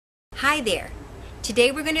Hi there!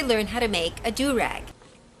 Today we're going to learn how to make a durag.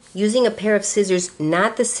 Using a pair of scissors,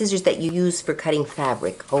 not the scissors that you use for cutting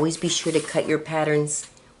fabric. Always be sure to cut your patterns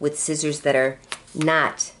with scissors that are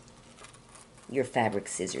not your fabric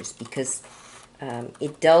scissors because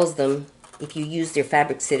it dulls them. If you use their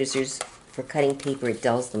fabric scissors for cutting paper, it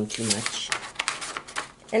dulls them too much.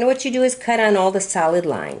 And what you do is cut on all the solid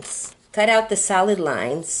lines. Cut out the solid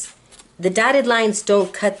lines. The dotted lines,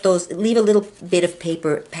 don't cut those. Leave a little bit of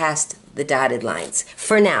paper past the dotted lines.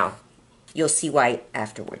 For now. You'll see why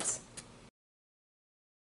afterwards.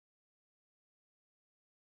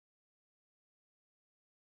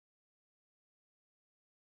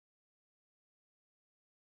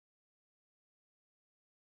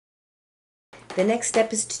 The next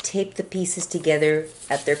step is to tape the pieces together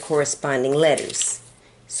at their corresponding letters.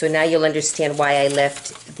 So now you'll understand why I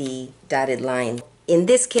left the dotted line. In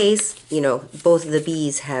this case, both of the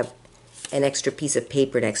bees have an extra piece of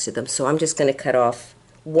paper next to them, so I'm just going to cut off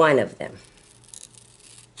one of them.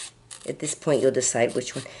 At this point, you'll decide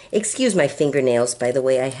which one. Excuse my fingernails, by the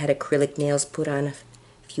way. I had acrylic nails put on a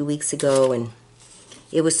few weeks ago, and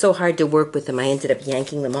it was so hard to work with them, I ended up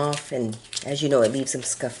yanking them off, and as you know, it leaves them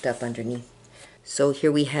scuffed up underneath. So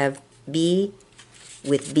here we have B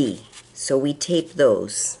with B. So we tape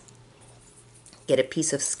those. Get a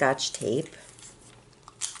piece of Scotch tape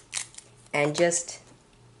and just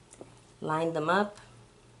line them up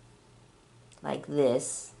like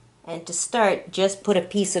this. And to start, just put a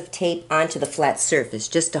piece of tape onto the flat surface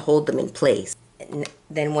just to hold them in place. And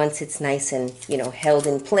then once it's nice and, held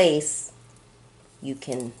in place, you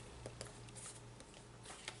can,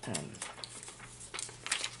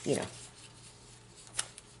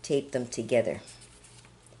 tape them together,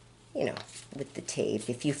 with the tape.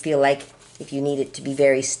 If you feel like, if you need it to be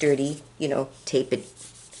very sturdy, tape it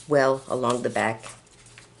well along the back.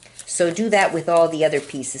 So do that with all the other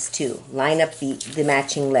pieces too. Line up the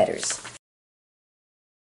matching letters.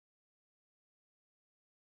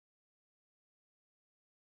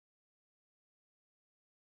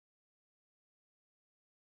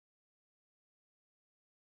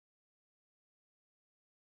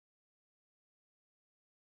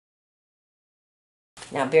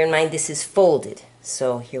 Now bear in mind this is folded,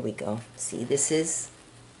 so here we go. See, this is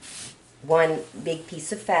one big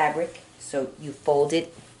piece of fabric, so you fold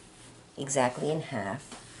it exactly in half,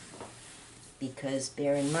 because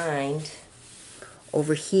bear in mind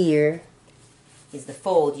over here is the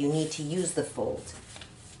fold. You need to use the fold.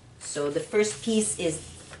 So the first piece is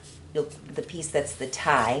the piece that's the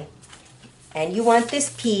tie, and you want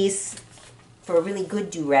this piece, for a really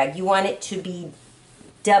good do-rag, you want it to be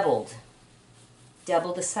double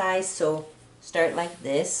the size. So start like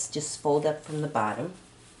this, just fold up from the bottom.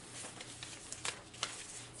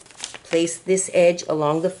 Place this edge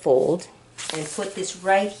along the fold and put this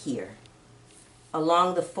right here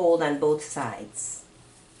along the fold on both sides.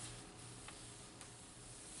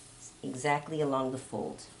 Exactly along the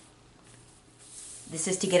fold. This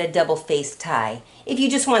is to get a double-faced tie. If you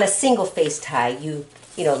just want a single-faced tie,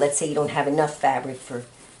 let's say you don't have enough fabric for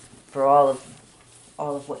all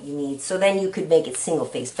of what you need, so then you could make it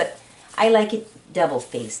single-faced, but I like it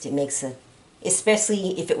double-faced. It makes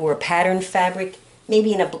especially if it were a patterned fabric.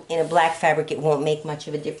 Maybe in a black fabric it won't make much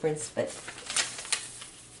of a difference, but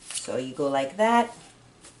so you go like that.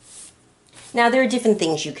 Now there are different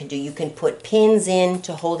things you can do. You can put pins in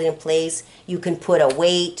to hold it in place. You can put a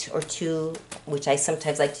weight or two, which I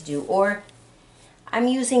sometimes like to do, or I'm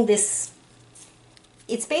using this.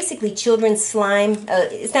 It's basically children's slime.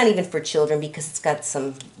 It's not even for children because it's got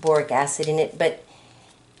some boric acid in it, but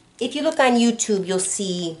if you look on YouTube, you'll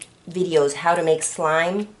see videos how to make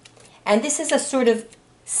slime. And this is a sort of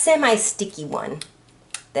semi-sticky one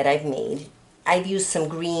that I've made. I've used some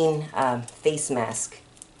green face mask.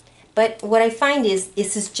 But what I find is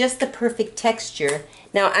this is just the perfect texture.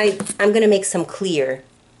 Now I'm going to make some clear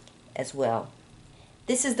as well.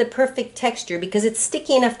 This is the perfect texture because it's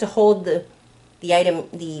sticky enough to hold the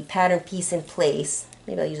pattern piece in place.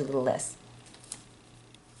 Maybe I'll use a little less.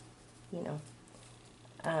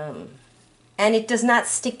 And it does not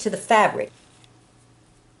stick to the fabric.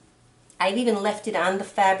 I've even left it on the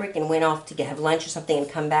fabric and went off to have lunch or something and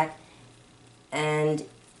come back, and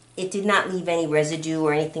it did not leave any residue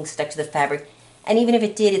or anything stuck to the fabric. And even if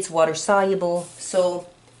it did, it's water soluble. So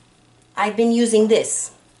I've been using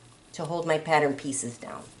this to hold my pattern pieces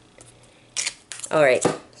down. Alright,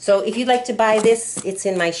 so if you'd like to buy this, it's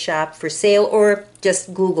in my shop for sale, or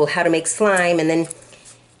just Google how to make slime, and then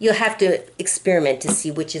you'll have to experiment to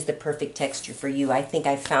see which is the perfect texture for you. I think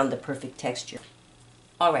I've found the perfect texture.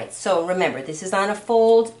 Alright, so remember, this is on a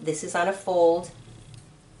fold, this is on a fold,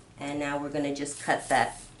 and now we're going to just cut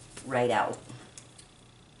that right out.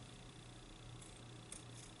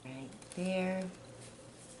 Right there.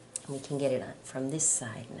 We can get it from this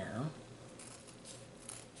side now.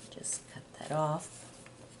 Just cut that off.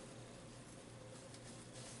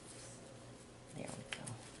 There we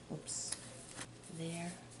go. Oops.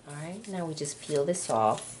 There. All right, now we just peel this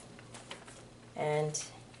off. And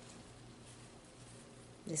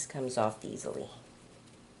this comes off easily.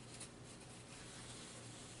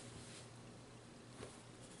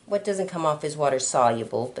 What doesn't come off is water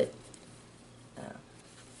soluble, but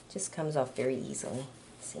just comes off very easily.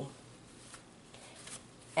 See?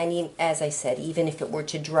 And as I said, even if it were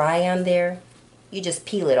to dry on there, you just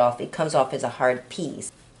peel it off. It comes off as a hard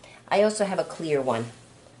piece. I also have a clear one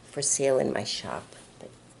for sale in my shop. But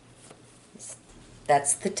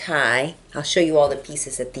that's the tie. I'll show you all the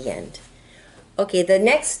pieces at the end. Okay, the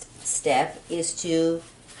next step is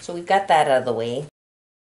so we've got that out of the way.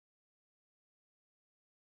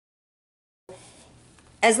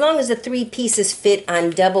 As long as the 3 pieces fit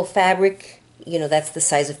on double fabric, you know, that's the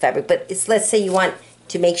size of fabric. But let's say you want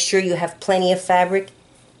to make sure you have plenty of fabric.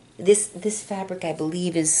 This fabric, I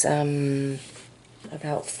believe, is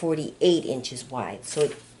about 48 inches wide. So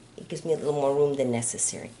it gives me a little more room than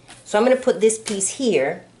necessary. So I'm going to put this piece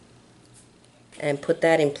here and put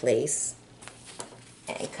that in place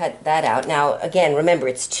and cut that out. Now, again, remember,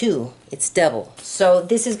 it's 2. It's double. So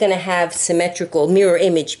this is going to have symmetrical mirror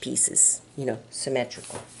image pieces. You know,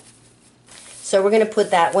 symmetrical. So we're going to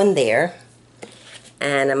put that one there,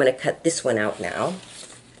 and I'm going to cut this one out now.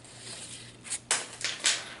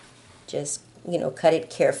 Just, you know, cut it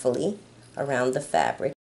carefully around the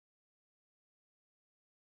fabric.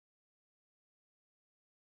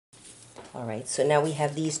 All right, so now we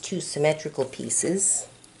have these 2 symmetrical pieces.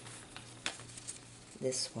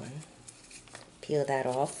 This one. Peel that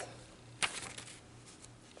off.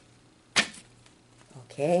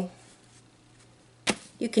 Okay.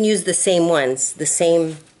 You can use the same ones, the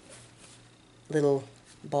same little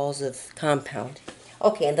balls of compound.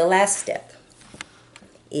 Okay, and the last step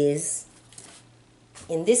is,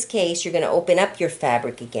 in this case, you're going to open up your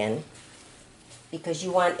fabric again because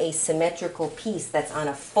you want a symmetrical piece that's on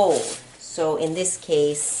a fold. So in this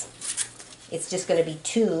case, it's just going to be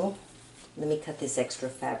 2. Let me cut this extra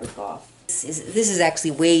fabric off. This is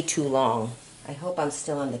actually way too long. I hope I'm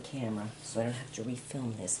still on the camera so I don't have to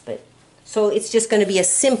refilm this, but so it's just going to be a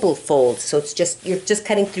simple fold. So it's just, you're just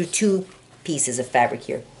cutting through 2 pieces of fabric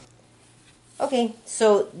here. Okay,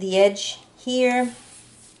 so the edge here,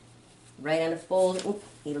 right on a fold. Oop,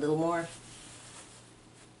 need a little more.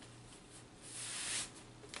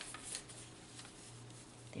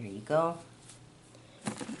 There you go.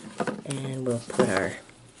 And we'll put our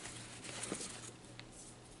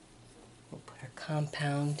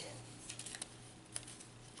compound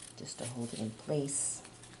just to hold it in place.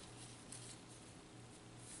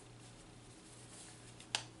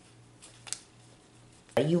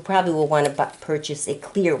 You probably will want to purchase a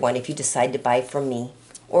clear one if you decide to buy from me.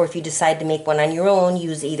 Or if you decide to make one on your own,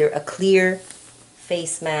 use either a clear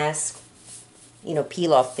face mask, you know,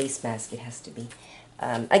 peel off face mask it has to be.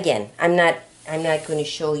 Again, I'm not going to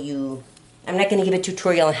show you, I'm not going to give a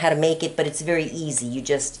tutorial on how to make it, but it's very easy. You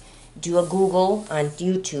just do a Google on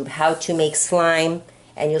YouTube, how to make slime,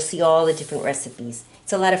 and you'll see all the different recipes.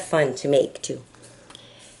 It's a lot of fun to make too.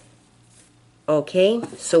 Okay,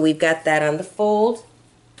 so we've got that on the fold.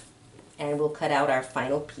 And we'll cut out our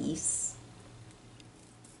final piece.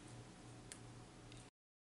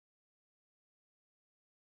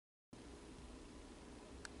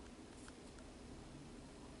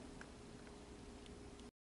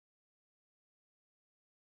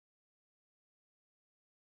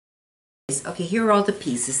 Okay, here are all the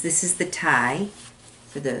pieces. This is the tie,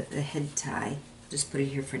 for the head tie. Just put it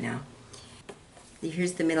here for now.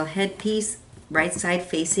 Here's the middle head piece, right side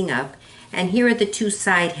facing up. And here are the 2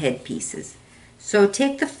 side head pieces. So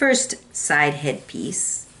take the first side head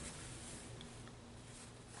piece,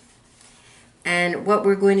 and what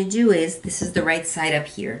we're going to do is, this is the right side up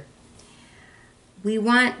here. We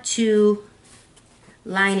want to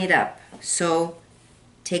line it up. So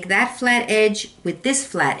take that flat edge with this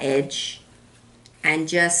flat edge and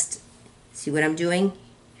just, see what I'm doing?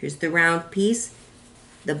 Here's the round piece.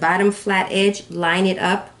 The bottom flat edge, line it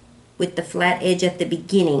up with the flat edge at the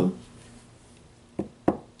beginning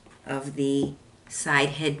of the side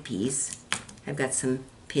head piece. I've got some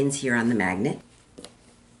pins here on the magnet.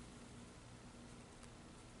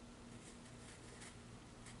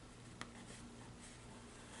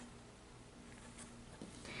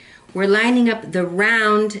 We're lining up the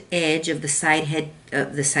round edge of the side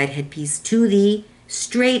head piece to the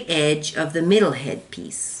straight edge of the middle head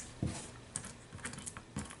piece.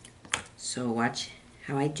 So watch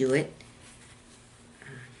how I do it.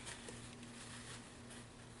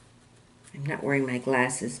 I'm not wearing my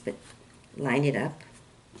glasses, but line it up.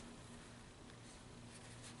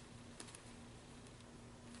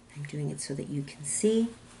 I'm doing it so that you can see.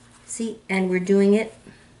 See, and we're doing it.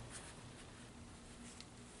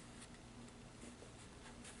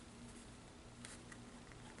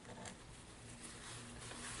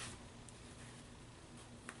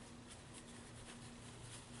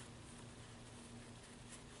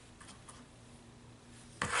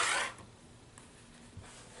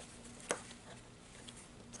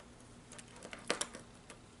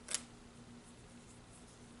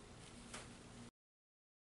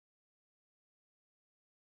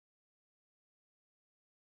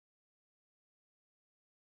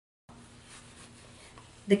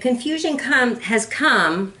 The confusion has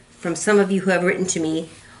come from some of you who have written to me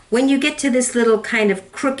when you get to this little kind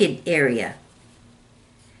of crooked area.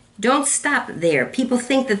 Don't stop there. People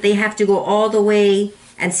think that they have to go all the way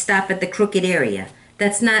and stop at the crooked area.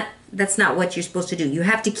 That's not what you're supposed to do. You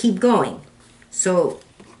have to keep going. So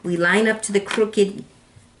we line up to the crooked,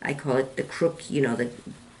 I call it the crook, you know,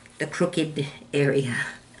 the crooked area.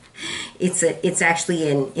 It's actually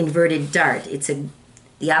an inverted dart.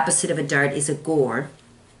 The opposite of a dart is a gore.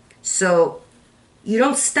 So you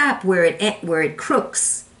don't stop where it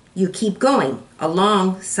crooks. You keep going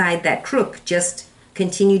alongside that crook. Just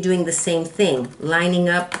continue doing the same thing, lining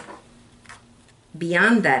up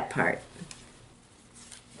beyond that part.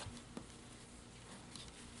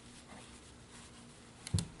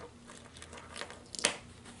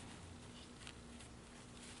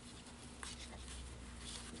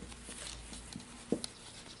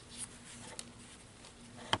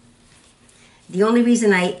 The only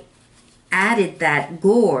reason I added that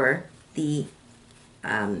gore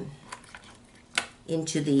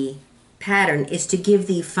into the pattern is to give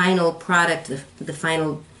the final product, the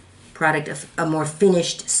final product of a more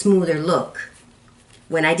finished, smoother look.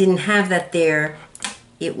 When I didn't have that there,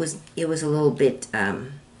 it was a little bit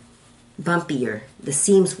bumpier. The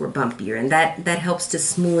seams were bumpier, and that helps to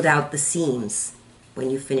smooth out the seams when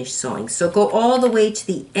you finish sewing. So go all the way to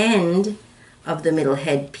the end of the middle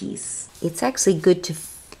head piece. It's actually good to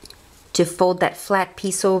fold that flat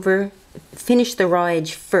piece over, finish the raw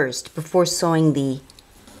edge first before sewing the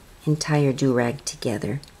entire do-rag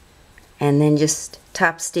together, and then just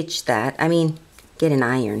top stitch that. I mean, get an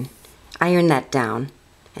iron that down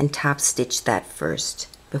and top stitch that first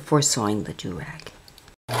before sewing the do-rag.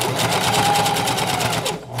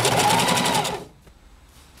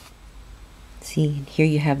 See, here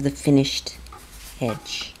you have the finished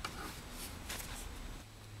edge.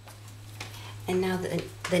 And now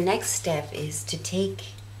the next step is to take,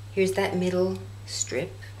 here's that middle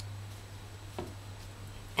strip,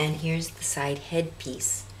 and here's the side head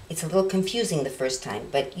piece. It's a little confusing the first time,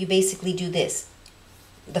 but you basically do this.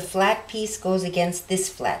 The flat piece goes against this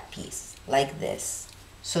flat piece, like this.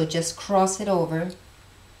 So just cross it over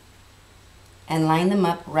and line them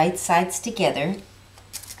up right sides together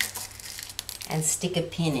and stick a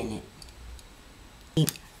pin in it.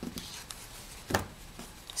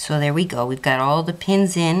 So there we go. We've got all the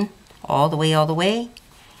pins in, all the way,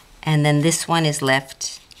 and then this one is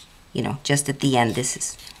left, you know, just at the end.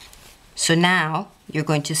 So now you're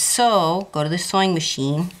going to sew, go to the sewing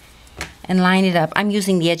machine and line it up. I'm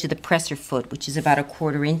using the edge of the presser foot, which is about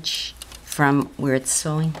 1/4 inch from where it's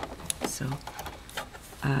sewing. So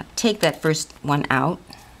take that first one out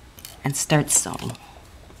and start sewing.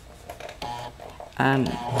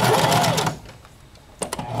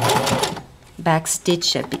 Back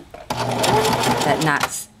stitch that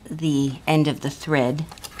knots the end of the thread.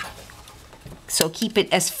 So keep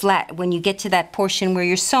it as flat. When you get to that portion where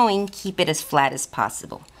you're sewing, keep it as flat as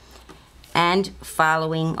possible. And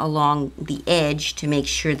following along the edge to make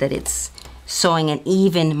sure that it's sewing an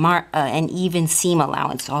even seam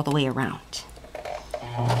allowance all the way around.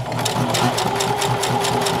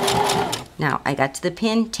 Now I got to the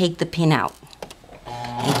pin, take the pin out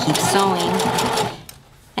and keep sewing.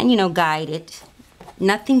 And, you know, guide it.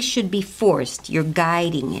 Nothing should be forced. You're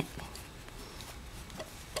guiding it.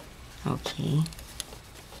 Okay.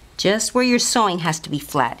 Just where you're sewing has to be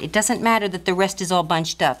flat. It doesn't matter that the rest is all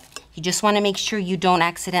bunched up. You just want to make sure you don't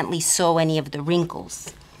accidentally sew any of the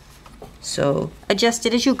wrinkles. So adjust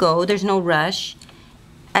it as you go. There's no rush.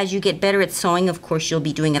 As you get better at sewing, of course, you'll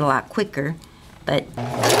be doing it a lot quicker. But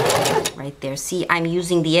right there, see, I'm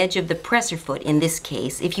using the edge of the presser foot in this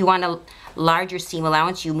case. If you want a larger seam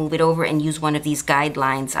allowance, you move it over and use one of these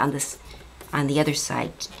guidelines on the other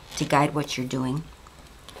side to guide what you're doing.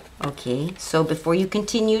 Okay, so before you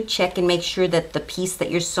continue, check and make sure that the piece that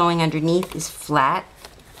you're sewing underneath is flat.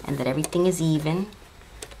 and that everything is even.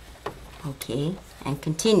 Okay, and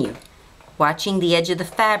continue. Watching the edge of the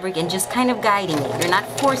fabric and just kind of guiding it. You're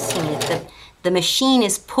not forcing it. The machine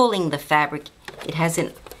is pulling the fabric. It has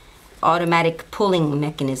an automatic pulling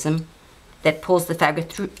mechanism that pulls the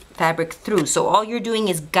fabric through. So all you're doing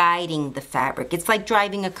is guiding the fabric. It's like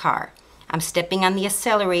driving a car. I'm stepping on the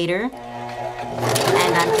accelerator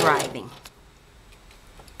and I'm driving.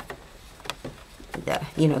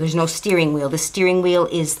 There's no steering wheel. The steering wheel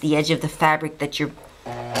is the edge of the fabric that you're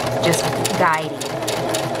just guiding.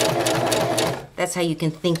 That's how you can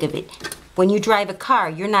think of it. When you drive a car,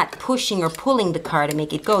 you're not pushing or pulling the car to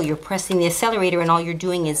make it go. You're pressing the accelerator and all you're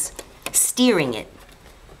doing is steering it.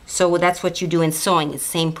 So that's what you do in sewing. It's the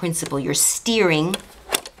same principle. You're steering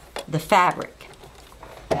the fabric.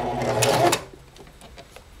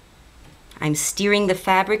 I'm steering the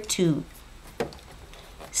fabric to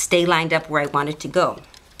stay lined up where I want it to go.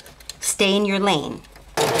 Stay in your lane.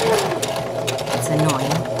 It's annoying.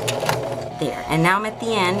 There. And now I'm at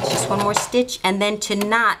the end. Just one more stitch. And then to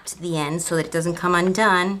knot the end so that it doesn't come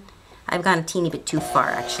undone. I've gone a teeny bit too far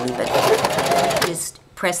actually, but just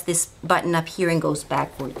press this button up here and goes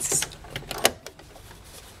backwards.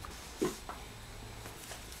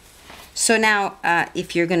 So now,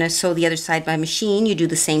 if you're going to sew the other side by machine, you do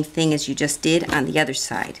the same thing as you just did on the other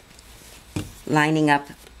side. Lining up,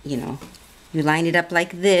 you line it up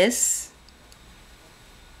like this.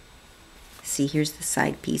 See, here's the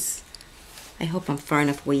side piece. I hope I'm far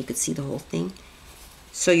enough away you could see the whole thing.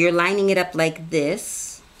 So you're lining it up like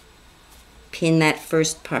this. Pin that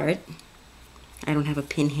first part. I don't have a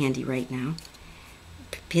pin handy right now.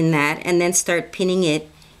 Pin that and then start pinning it.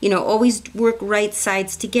 Always work right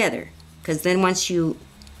sides together, because then once you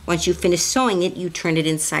finish sewing it, you turn it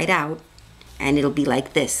inside out and it'll be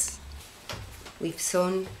like this. We've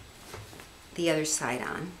sewn the other side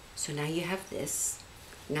on. So now you have this.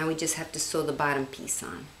 Now we just have to sew the bottom piece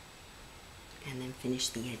on and then finish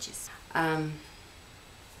the edges.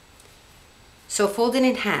 So fold it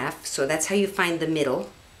in half. So that's how you find the middle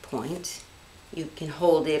point. You can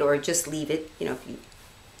hold it or just leave it, if you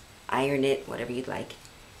iron it, whatever you'd like.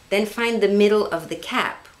 Then find the middle of the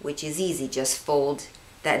cap, which is easy. Just fold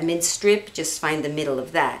that mid strip, just find the middle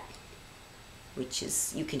of that, which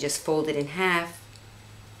is, you can just fold it in half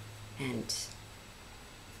and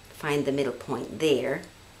find the middle point there.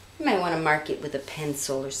 You might want to mark it with a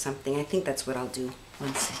pencil or something. I think that's what I'll do.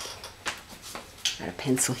 One second. Got a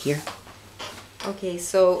pencil here. Okay,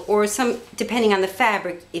 so, or depending on the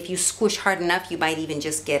fabric, if you squish hard enough, you might even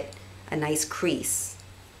just get a nice crease.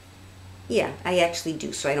 Yeah, I actually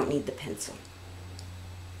do, so I don't need the pencil.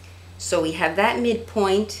 So we have that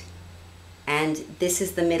midpoint, and this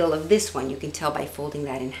is the middle of this one. You can tell by folding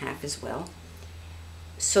that in half as well.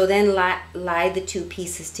 So then lie the two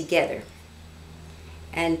pieces together.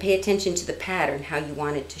 And pay attention to the pattern, how you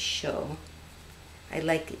want it to show. I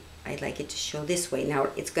like it to show this way. Now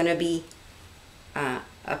it's going to be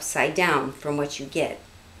upside down from what you get.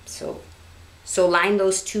 So line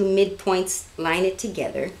those two midpoints, line it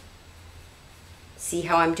together. See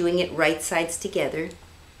how I'm doing it right sides together,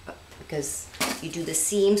 because you do the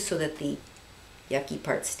seam so that the yucky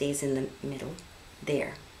part stays in the middle.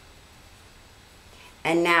 There.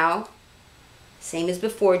 And now, same as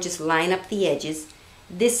before, just line up the edges.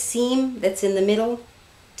 This seam that's in the middle,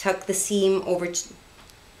 tuck the seam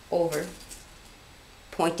over,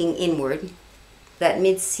 pointing inward. That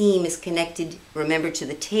mid seam is connected, remember, to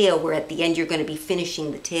the tail, where at the end you're going to be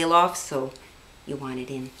finishing the tail off, so you want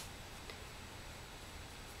it in.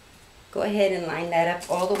 Go ahead and line that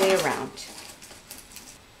up all the way around,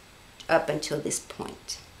 up until this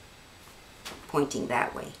point, pointing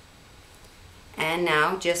that way. And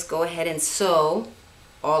now just go ahead and sew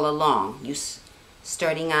all along.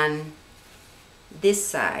 Starting on this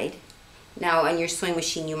side. Now on your sewing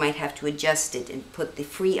machine you might have to adjust it and put the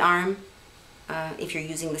free arm if you're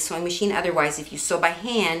using the sewing machine. Otherwise, if you sew by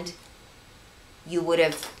hand, you would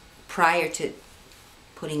have, prior to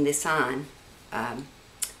putting this on,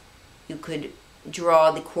 you could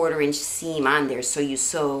draw the 1/4 inch seam on there, so you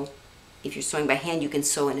sew, if you're sewing by hand, you can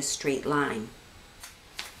sew in a straight line.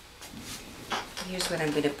 Here's what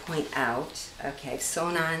I'm going to point out. Okay, I've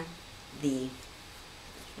sewn on the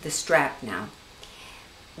strap now.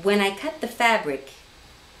 When I cut the fabric,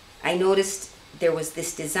 I noticed there was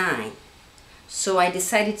this design. So I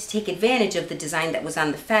decided to take advantage of the design that was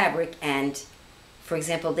on the fabric, and for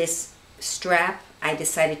example, this strap, I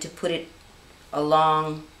decided to put it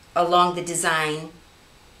along the design.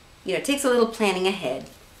 It takes a little planning ahead,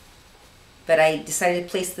 but I decided to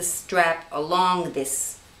place the strap along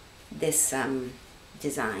this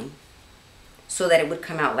design so that it would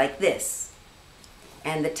come out like this.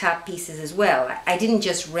 and the top pieces as well. I didn't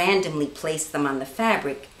just randomly place them on the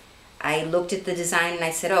fabric. I looked at the design and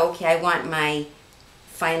I said, oh, okay, I want my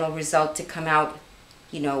final result to come out,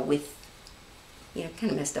 you know, with, you know,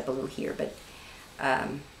 kind of messed up a little here, but,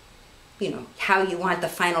 you know, how you want the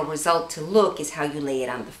final result to look is how you lay it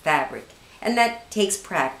on the fabric. And that takes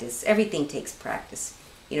practice. Everything takes practice.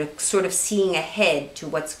 You know, sort of seeing ahead to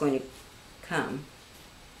what's going to come.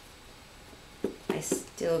 I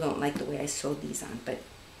still don't like the way I sewed these on, but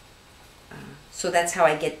so that's how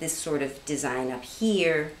I get this sort of design up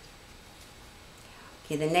here.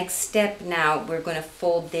 Okay, the next step now, we're going to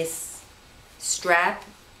fold this strap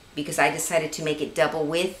because I decided to make it double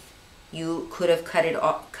width. You could have cut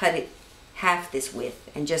it half this width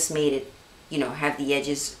and just made it, you know, have the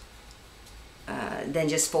edges, then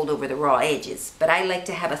just fold over the raw edges. But I like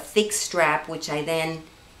to have a thick strap, which I then,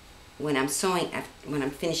 when I'm sewing, when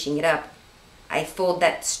I'm finishing it up, I fold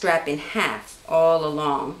that strap in half all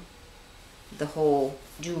along the whole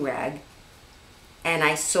do-rag, and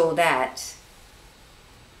I sew that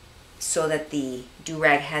so that the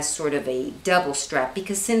do-rag has sort of a double strap,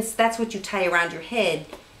 because since that's what you tie around your head,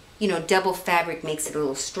 you know, double fabric makes it a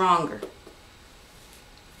little stronger.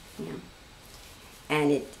 Yeah.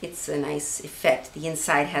 And it's a nice effect. The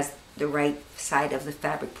inside has the right side of the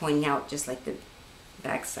fabric pointing out just like the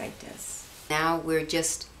back side does. Now we're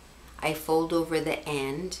just, I fold over the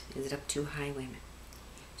end. Is it up too high? Wait a minute.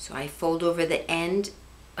 So I fold over the end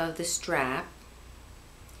of the strap,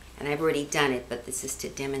 and I've already done it, but this is to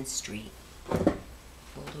demonstrate. Fold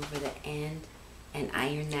over the end and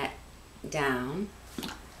iron that down.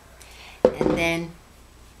 And then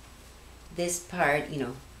this part, you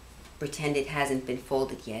know, pretend it hasn't been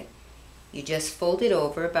folded yet. You just fold it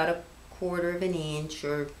over about 1/4 of an inch,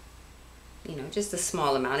 or, you know, just a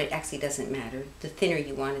small amount. It actually doesn't matter. The thinner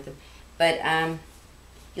you want it, but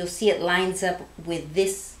you'll see it lines up with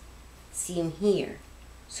this seam here.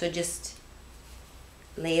 So just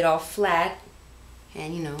lay it all flat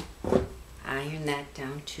and, you know, iron that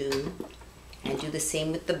down too. And do the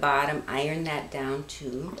same with the bottom. Iron that down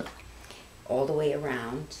too, all the way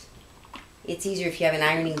around. It's easier if you have an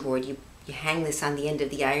ironing board. You hang this on the end of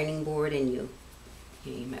the ironing board, and you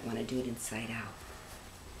might want to do it inside out.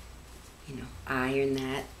 You know, iron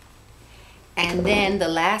that. And then the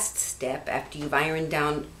last step, after you've ironed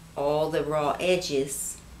down all the raw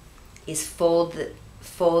edges, is fold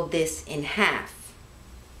this in half.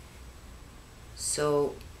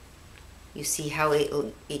 So you see how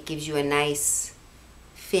it gives you a nice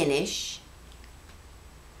finish.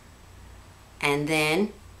 And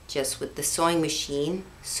then just with the sewing machine,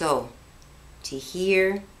 sew to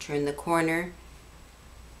here, turn the corner,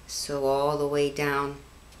 sew all the way down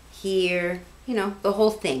here, you know, the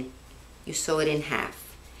whole thing. You sew it in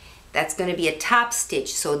half. That's going to be a top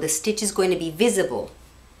stitch, so the stitch is going to be visible.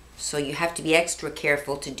 So you have to be extra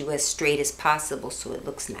careful to do as straight as possible so it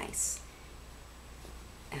looks nice.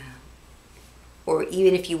 Or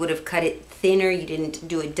even if you would have cut it thinner, you didn't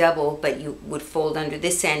do it double, but you would fold under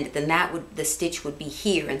this end, then the stitch would be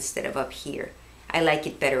here instead of up here. I like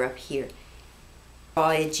it better up here. Raw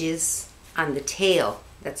edges on the tail,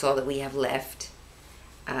 that's all that we have left.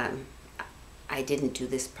 I didn't do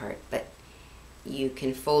this part, but you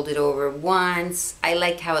can fold it over once. I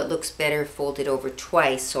like how it looks better folded over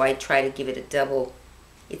twice, so I try to give it a double.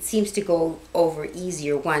 It seems to go over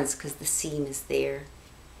easier once because the seam is there.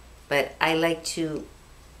 But I like to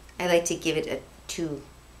give it a two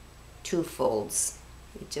folds.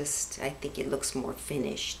 I think it looks more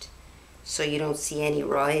finished. So you don't see any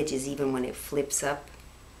raw edges even when it flips up.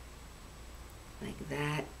 Like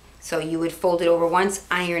that. So you would fold it over once,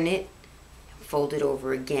 iron it, fold it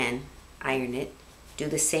over again, iron it. Do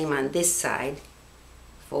the same on this side.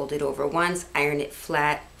 Fold it over once, iron it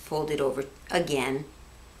flat, fold it over again,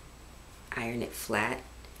 iron it flat.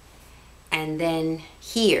 And then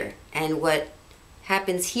here, and what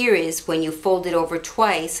happens here is when you fold it over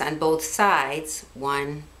twice on both sides,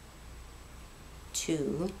 1,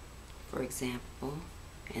 2, for example,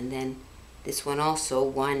 and then this one also,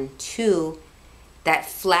 1, 2, that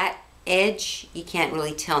flat edge, you can't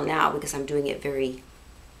really tell now because I'm doing it very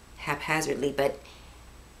haphazardly, but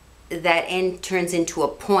that end turns into a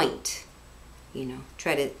point. You know,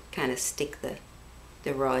 try to kind of stick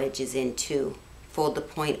the raw edges in too. Fold the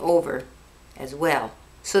point over as well,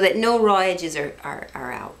 so that no raw edges are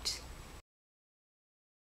out.